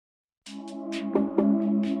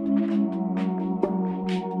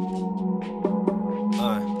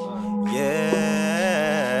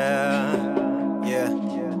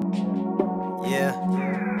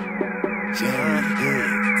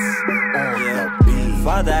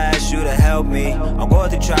Father, I ask you to help me. I'm going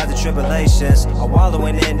through trials and tribulations. I'm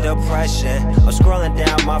wallowing in depression. I'm scrolling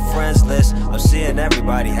down my friends list. I'm seeing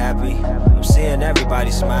everybody happy. I'm seeing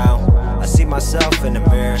everybody smile. I see myself in the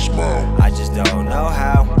mirror. I just don't know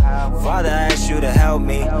how. Father, I ask you to help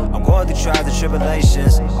me. I'm going through trials and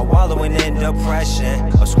tribulations. I'm wallowing in depression.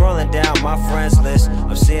 I'm scrolling down my friends list.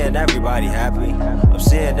 I'm seeing everybody happy. I'm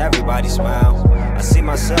seeing everybody smile. I see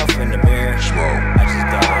myself in the mirror. I just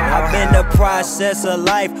don't know. I've been the process of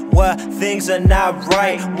life where things are not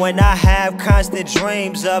right. When I have constant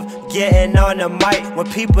dreams of getting on the mic.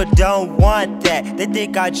 When people don't want that, they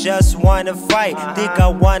think I just wanna fight. Think I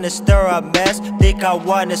wanna stir a mess. Think I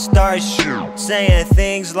wanna start shit. Saying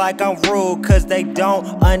things like I'm rude cause they don't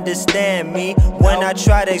understand me. When I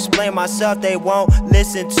try to explain myself, they won't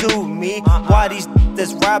listen to me. Why these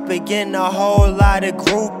that's rapping getting a whole lot of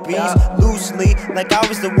groupies loosely, like I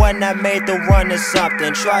was the one that made the run or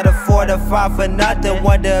something. Try to fortify for nothing.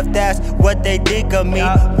 Wonder if that's what they think of me.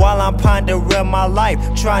 While I'm pondering my life,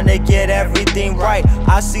 trying to get everything right.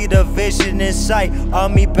 I see the vision in sight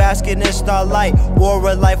of me basking in starlight. War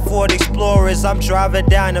like Ford Explorers, I'm driving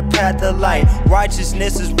down the path of light.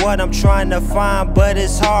 Righteousness is what I'm trying to find, but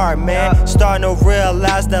it's hard, man. Starting to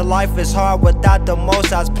realize that life is hard without the Most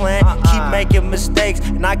High's plan. Keep making mistakes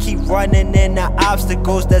and I keep running into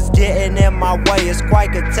obstacles that's getting in my way. It's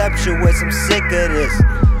quite contemptuous, I'm sick of this.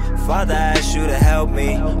 Father, I ask you to help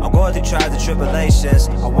me. I'm going through trials and tribulations.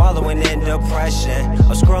 I'm wallowing in depression.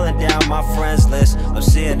 I'm scrolling down my friends list. I'm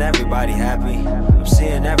seeing everybody happy. I'm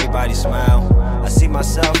seeing everybody smile. I see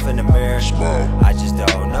myself in the mirror. I just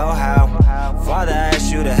don't know how. Father, I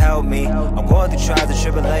ask you to help me. I'm going through trials and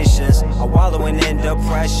tribulations. I'm wallowing in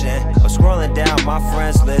depression. I'm scrolling down my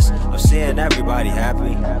friends list. I'm seeing everybody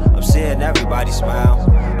happy. I'm seeing everybody smile.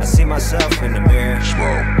 I see myself in the mirror.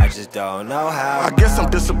 I just don't know how. I guess I'm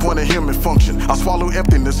disappointed human function. I swallow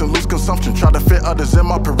emptiness and lose consumption. Try to fit others in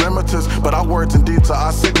my perimeters, but our words and deeds are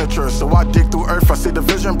our signatures. So I dig through earth, I see the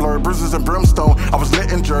vision blurred, bruises and brimstone. I was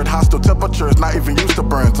lit injured, hostile temperatures, not even used to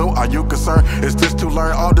burn. So are you concerned? Is this to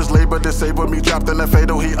learn? All this labor disabled me, trapped in a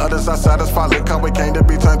fatal heat. Others are satisfied. Look how it came to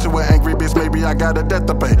be turned to an angry beast. Maybe I got a debt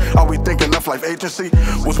to pay. Are we thinking of life agency?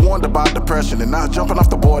 Was warned about depression and not jumping off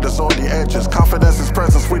the borders or the edges. Confidence is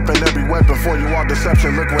present, sweeping every weapon for you all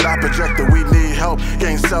deception. Look what I projected. We need help,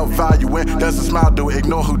 gain self-value. And there's a smile, do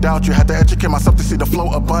ignore who doubt you. Had to educate myself to see the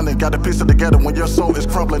flow abundant. Got to piece it together when your soul is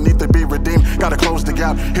crumbling. Need to be redeemed, gotta close the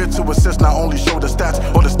gap. Here to assist, not only show the stats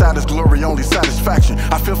or the status, glory, only satisfaction.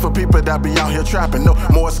 I feel for people that be out here trapping. No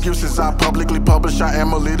more excuses, I publicly publish. I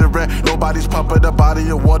am illiterate, nobody's puppet. A body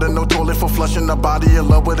of water, no toilet for flushing. The body in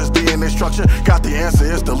love with its DNA structure. Got the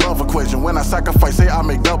answer, it's the love equation. When I sacrifice, say I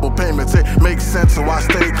make double payments. It makes sense, so I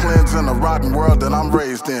stay cleansed in a rotten world that I'm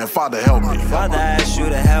raised in. Father, help me. Father, I ask you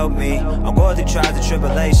to help me. I'm going through trials and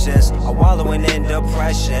tribulations. I'm wallowing in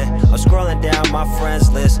depression. I'm scrolling down my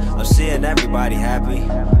friends list. I'm seeing everybody happy.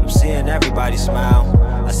 I'm seeing everybody smile.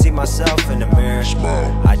 I see myself in the mirror.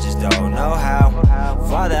 I just don't know how.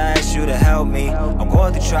 Father, I ask you to help me. I'm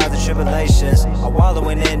going through trials and tribulations. I'm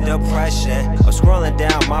wallowing in depression. I'm scrolling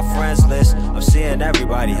down my friends list. I'm seeing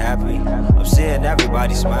everybody happy. I'm seeing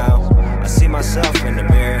everybody smile. I see myself in the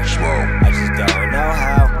mirror. I just don't know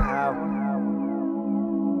how.